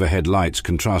bright overhead lights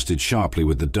contrasted sharply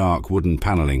with the dark wooden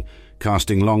paneling,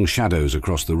 casting long shadows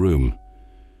across the room.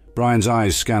 Brian's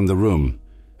eyes scanned the room,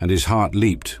 and his heart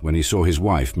leaped when he saw his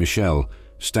wife, Michelle,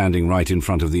 standing right in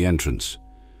front of the entrance.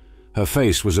 Her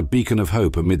face was a beacon of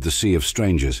hope amid the sea of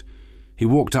strangers. He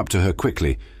walked up to her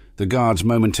quickly, the guards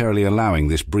momentarily allowing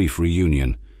this brief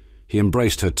reunion. He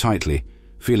embraced her tightly,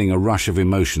 feeling a rush of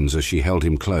emotions as she held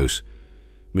him close.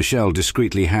 Michelle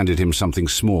discreetly handed him something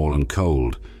small and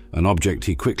cold, an object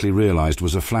he quickly realized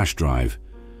was a flash drive.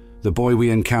 "The boy we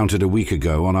encountered a week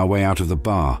ago on our way out of the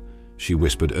bar," she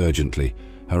whispered urgently,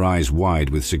 her eyes wide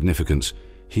with significance.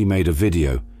 "He made a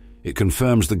video. It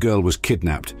confirms the girl was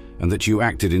kidnapped and that you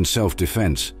acted in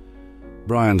self-defense."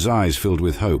 Brian's eyes filled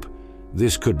with hope.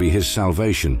 This could be his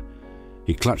salvation.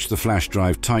 He clutched the flash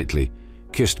drive tightly,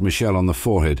 kissed Michelle on the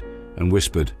forehead, and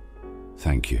whispered,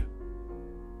 "Thank you."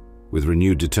 With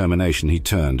renewed determination, he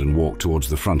turned and walked towards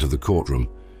the front of the courtroom,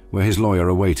 where his lawyer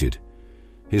awaited.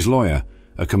 His lawyer,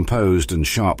 a composed and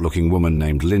sharp-looking woman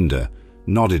named Linda,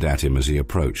 nodded at him as he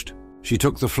approached. She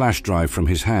took the flash drive from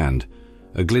his hand,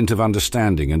 a glint of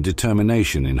understanding and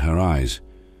determination in her eyes.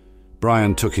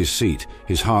 Brian took his seat,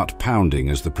 his heart pounding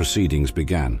as the proceedings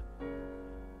began.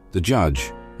 The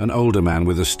judge, an older man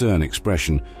with a stern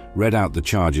expression, read out the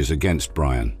charges against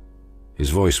Brian. His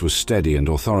voice was steady and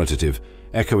authoritative,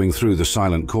 echoing through the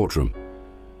silent courtroom.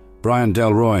 "Brian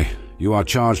Delroy, you are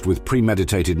charged with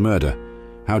premeditated murder.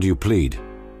 How do you plead?"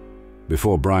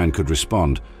 Before Brian could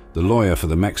respond, the lawyer for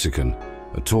the Mexican,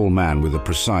 a tall man with a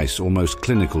precise, almost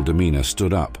clinical demeanor,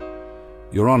 stood up.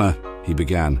 "Your Honor," he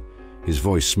began, his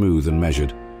voice smooth and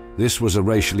measured, "this was a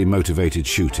racially motivated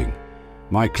shooting.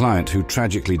 My client, who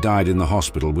tragically died in the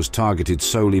hospital, was targeted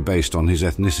solely based on his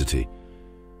ethnicity."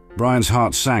 Brian's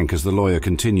heart sank as the lawyer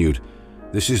continued,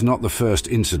 "This is not the first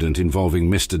incident involving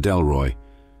Mr. Delroy.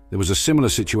 There was a similar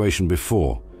situation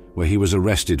before, where he was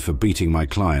arrested for beating my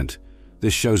client.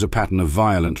 This shows a pattern of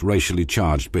violent, racially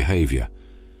charged behavior."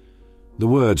 The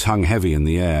words hung heavy in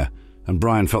the air, and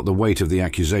Brian felt the weight of the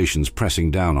accusations pressing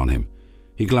down on him.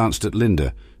 He glanced at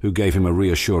Linda, who gave him a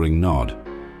reassuring nod.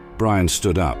 Brian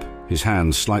stood up, his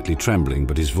hands slightly trembling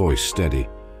but his voice steady.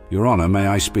 "Your Honor, may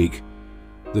I speak?"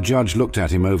 The judge looked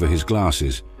at him over his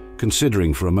glasses,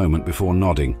 considering for a moment before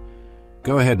nodding.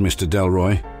 "Go ahead, Mr.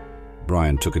 Delroy."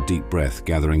 Brian took a deep breath,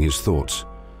 gathering his thoughts.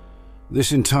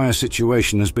 "This entire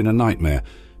situation has been a nightmare,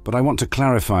 but I want to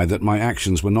clarify that my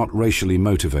actions were not racially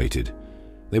motivated.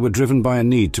 They were driven by a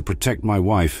need to protect my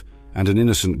wife and an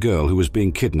innocent girl who was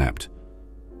being kidnapped."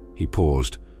 He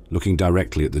paused, looking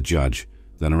directly at the judge,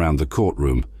 then around the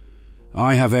courtroom.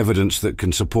 "I have evidence that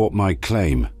can support my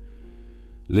claim."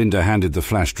 Linda handed the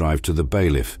flash drive to the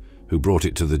bailiff, who brought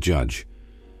it to the judge.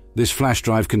 "This flash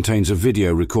drive contains a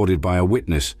video recorded by a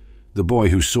witness, the boy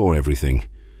who saw everything.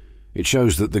 It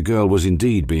shows that the girl was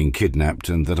indeed being kidnapped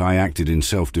and that I acted in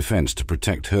self-defense to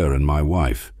protect her and my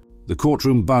wife." The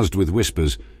courtroom buzzed with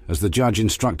whispers as the judge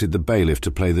instructed the bailiff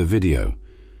to play the video.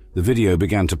 The video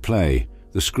began to play,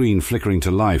 the screen flickering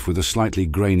to life with a slightly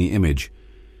grainy image.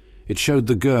 It showed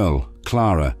the girl,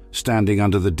 Clara, standing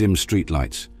under the dim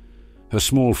streetlights. Her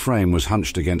small frame was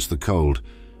hunched against the cold,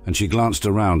 and she glanced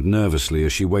around nervously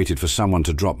as she waited for someone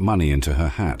to drop money into her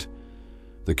hat.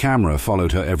 The camera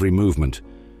followed her every movement,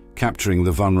 capturing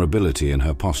the vulnerability in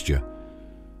her posture.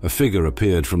 A figure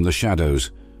appeared from the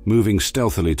shadows, moving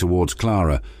stealthily towards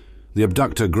Clara. The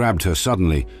abductor grabbed her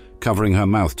suddenly, covering her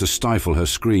mouth to stifle her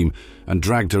scream, and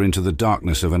dragged her into the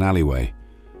darkness of an alleyway.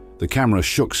 The camera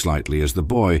shook slightly as the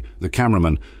boy, the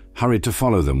cameraman, hurried to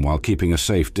follow them while keeping a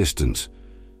safe distance.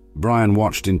 Brian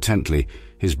watched intently,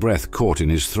 his breath caught in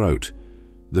his throat.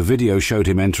 The video showed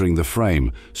him entering the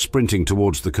frame, sprinting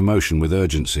towards the commotion with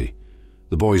urgency.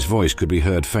 The boy's voice could be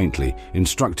heard faintly,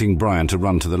 instructing Brian to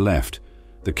run to the left.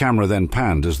 The camera then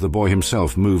panned as the boy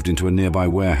himself moved into a nearby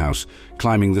warehouse,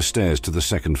 climbing the stairs to the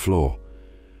second floor.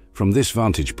 From this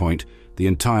vantage point, the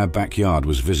entire backyard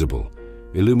was visible,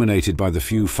 illuminated by the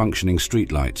few functioning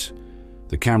streetlights.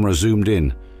 The camera zoomed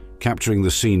in, capturing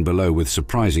the scene below with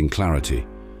surprising clarity.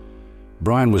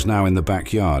 Brian was now in the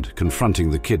backyard,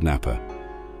 confronting the kidnapper.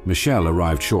 Michelle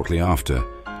arrived shortly after,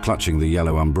 clutching the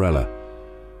yellow umbrella.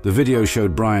 The video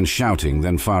showed Brian shouting,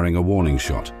 then firing a warning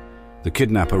shot. The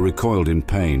kidnapper recoiled in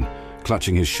pain,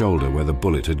 clutching his shoulder where the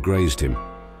bullet had grazed him.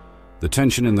 The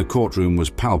tension in the courtroom was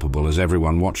palpable as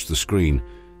everyone watched the screen.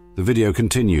 The video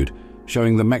continued,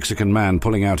 showing the Mexican man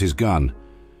pulling out his gun.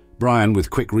 Brian, with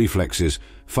quick reflexes,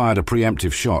 fired a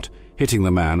preemptive shot, hitting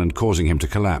the man and causing him to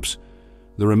collapse.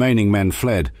 The remaining men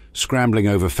fled, scrambling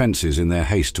over fences in their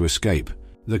haste to escape.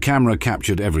 The camera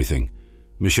captured everything.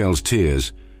 Michelle's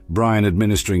tears, Brian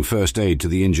administering first aid to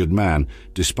the injured man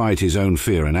despite his own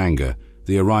fear and anger,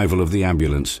 the arrival of the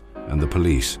ambulance, and the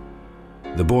police.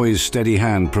 The boy's steady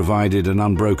hand provided an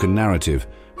unbroken narrative,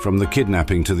 from the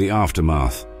kidnapping to the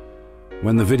aftermath.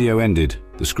 When the video ended,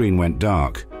 the screen went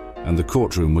dark, and the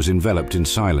courtroom was enveloped in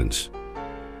silence.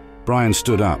 Brian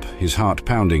stood up, his heart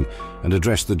pounding, and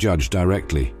addressed the judge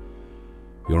directly.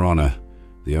 "Your Honor,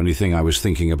 the only thing I was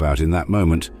thinking about in that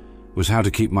moment was how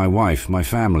to keep my wife, my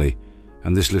family,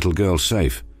 and this little girl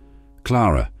safe.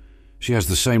 Clara, she has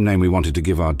the same name we wanted to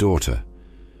give our daughter.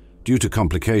 Due to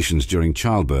complications during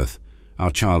childbirth, our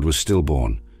child was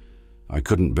stillborn. I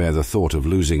couldn't bear the thought of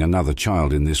losing another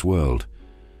child in this world.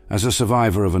 As a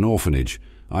survivor of an orphanage,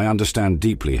 I understand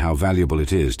deeply how valuable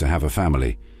it is to have a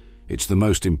family. It's the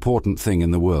most important thing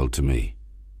in the world to me."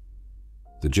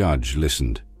 The judge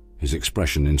listened, his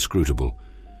expression inscrutable.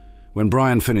 When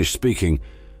Brian finished speaking,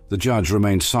 the judge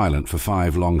remained silent for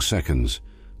 5 long seconds,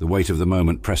 the weight of the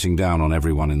moment pressing down on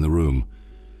everyone in the room.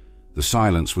 The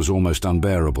silence was almost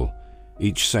unbearable,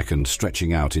 each second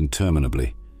stretching out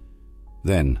interminably.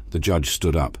 Then the judge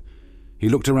stood up. He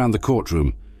looked around the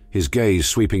courtroom, his gaze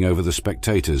sweeping over the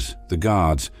spectators, the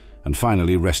guards, and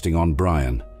finally resting on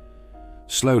Brian.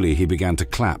 Slowly he began to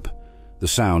clap, the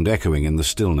sound echoing in the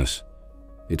stillness.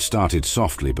 It started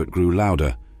softly but grew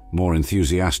louder, more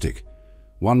enthusiastic.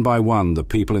 One by one, the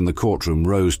people in the courtroom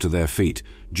rose to their feet,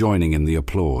 joining in the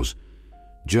applause.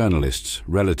 Journalists,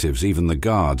 relatives, even the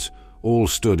guards, all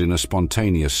stood in a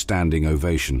spontaneous standing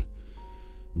ovation.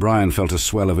 Brian felt a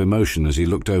swell of emotion as he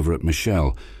looked over at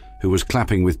Michelle, who was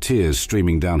clapping with tears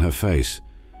streaming down her face.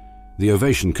 The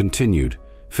ovation continued,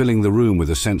 filling the room with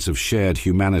a sense of shared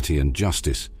humanity and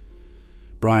justice.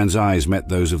 Brian's eyes met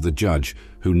those of the judge,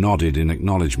 who nodded in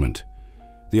acknowledgement.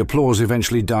 The applause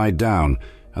eventually died down,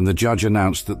 and the judge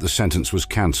announced that the sentence was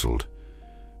cancelled.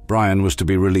 Brian was to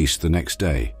be released the next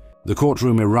day. The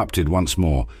courtroom erupted once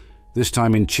more, this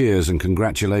time in cheers and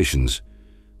congratulations.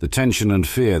 The tension and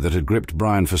fear that had gripped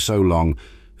Brian for so long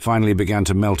finally began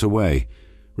to melt away,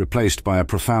 replaced by a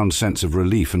profound sense of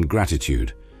relief and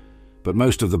gratitude. But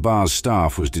most of the bar's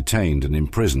staff was detained and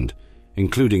imprisoned,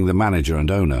 including the manager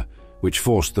and owner, which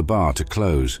forced the bar to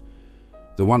close.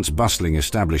 The once bustling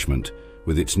establishment,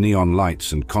 with its neon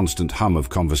lights and constant hum of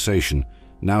conversation,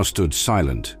 now stood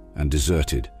silent and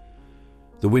deserted.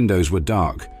 The windows were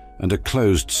dark, and a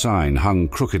closed sign hung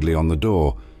crookedly on the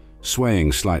door,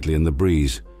 swaying slightly in the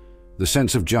breeze. The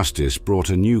sense of justice brought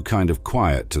a new kind of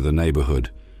quiet to the neighborhood,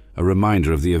 a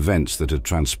reminder of the events that had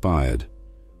transpired.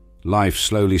 Life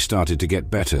slowly started to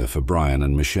get better for Brian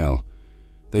and Michelle.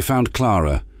 They found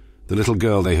Clara, the little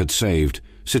girl they had saved,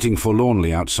 sitting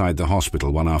forlornly outside the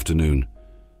hospital one afternoon.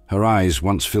 Her eyes,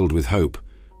 once filled with hope,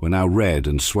 were now red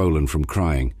and swollen from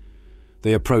crying.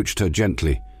 They approached her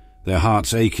gently, their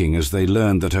hearts aching as they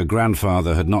learned that her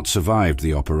grandfather had not survived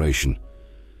the operation.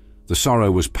 The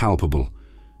sorrow was palpable,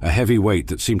 a heavy weight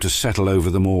that seemed to settle over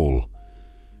them all.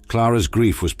 Clara's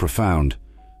grief was profound,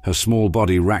 her small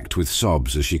body racked with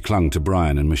sobs as she clung to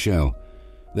Brian and Michelle.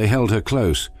 They held her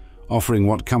close, offering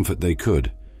what comfort they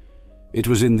could. It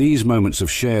was in these moments of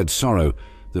shared sorrow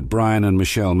that Brian and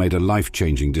Michelle made a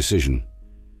life-changing decision.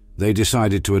 They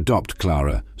decided to adopt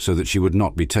Clara so that she would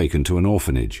not be taken to an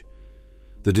orphanage.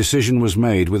 The decision was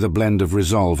made with a blend of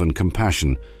resolve and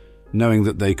compassion, knowing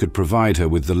that they could provide her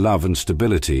with the love and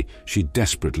stability she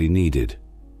desperately needed.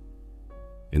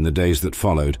 In the days that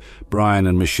followed, Brian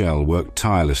and Michelle worked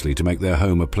tirelessly to make their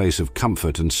home a place of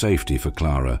comfort and safety for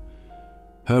Clara.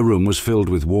 Her room was filled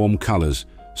with warm colors,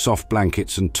 soft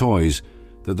blankets and toys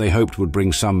that they hoped would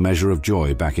bring some measure of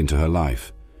joy back into her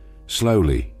life.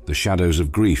 Slowly, the shadows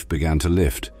of grief began to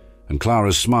lift, and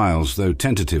Clara's smiles, though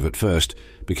tentative at first,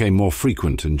 became more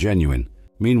frequent and genuine.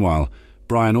 Meanwhile,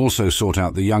 Brian also sought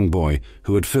out the young boy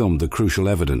who had filmed the crucial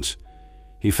evidence.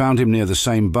 He found him near the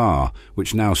same bar,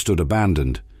 which now stood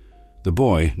abandoned. The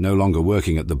boy, no longer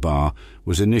working at the bar,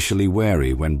 was initially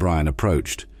wary when Brian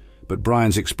approached, but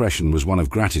Brian's expression was one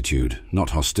of gratitude, not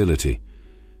hostility.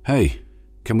 "Hey,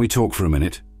 can we talk for a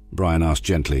minute?" Brian asked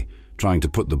gently, trying to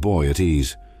put the boy at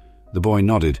ease. The boy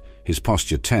nodded, his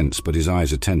posture tense but his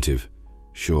eyes attentive.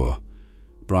 "Sure."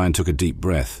 Brian took a deep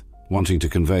breath, wanting to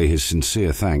convey his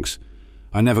sincere thanks.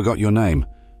 "I never got your name.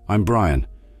 I'm Brian."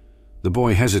 The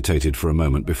boy hesitated for a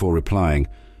moment before replying.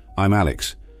 "I'm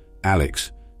Alex."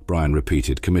 "Alex," Brian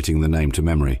repeated, committing the name to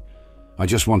memory. "I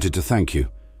just wanted to thank you.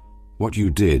 What you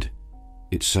did,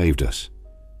 it saved us."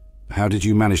 "How did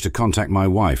you manage to contact my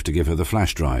wife to give her the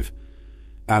flash drive?"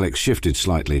 Alex shifted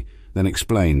slightly, then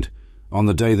explained. "On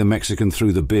the day the Mexican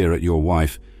threw the beer at your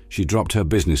wife, she dropped her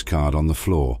business card on the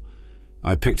floor.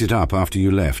 I picked it up after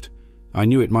you left. I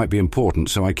knew it might be important,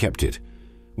 so I kept it.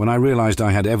 When I realized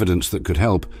I had evidence that could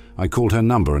help, I called her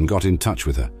number and got in touch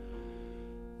with her."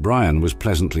 Brian was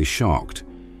pleasantly shocked.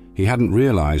 He hadn't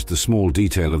realized the small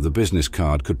detail of the business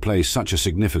card could play such a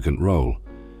significant role.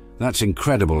 "That's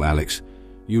incredible, Alex.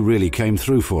 You really came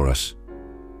through for us."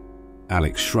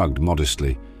 Alex shrugged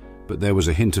modestly, but there was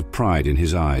a hint of pride in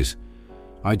his eyes.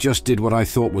 "I just did what I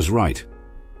thought was right."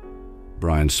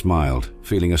 Brian smiled,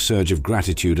 feeling a surge of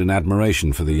gratitude and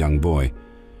admiration for the young boy.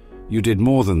 "You did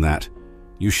more than that.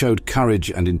 You showed courage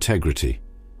and integrity.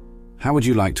 How would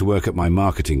you like to work at my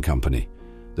marketing company?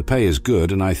 The pay is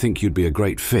good and I think you'd be a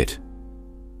great fit."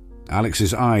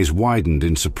 Alex's eyes widened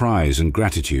in surprise and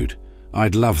gratitude.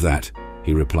 "I'd love that,"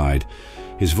 he replied,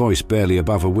 his voice barely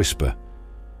above a whisper.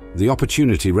 The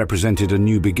opportunity represented a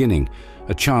new beginning,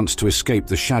 a chance to escape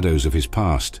the shadows of his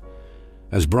past.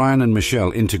 As Brian and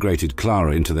Michelle integrated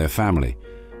Clara into their family,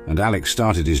 and Alex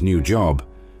started his new job,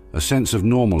 a sense of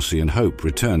normalcy and hope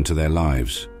returned to their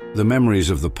lives. The memories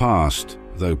of the past,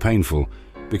 though painful,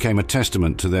 became a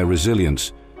testament to their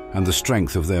resilience and the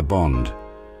strength of their bond.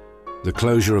 The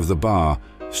closure of the bar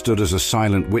stood as a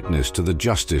silent witness to the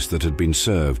justice that had been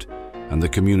served, and the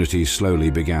community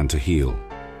slowly began to heal.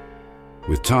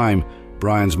 With time,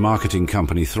 Brian's marketing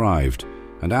company thrived,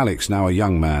 and Alex, now a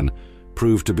young man,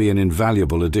 proved to be an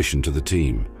invaluable addition to the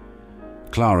team.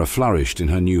 Clara flourished in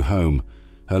her new home,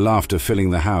 her laughter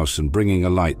filling the house and bringing a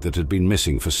light that had been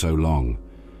missing for so long.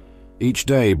 Each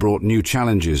day brought new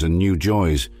challenges and new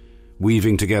joys,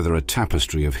 weaving together a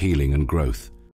tapestry of healing and growth.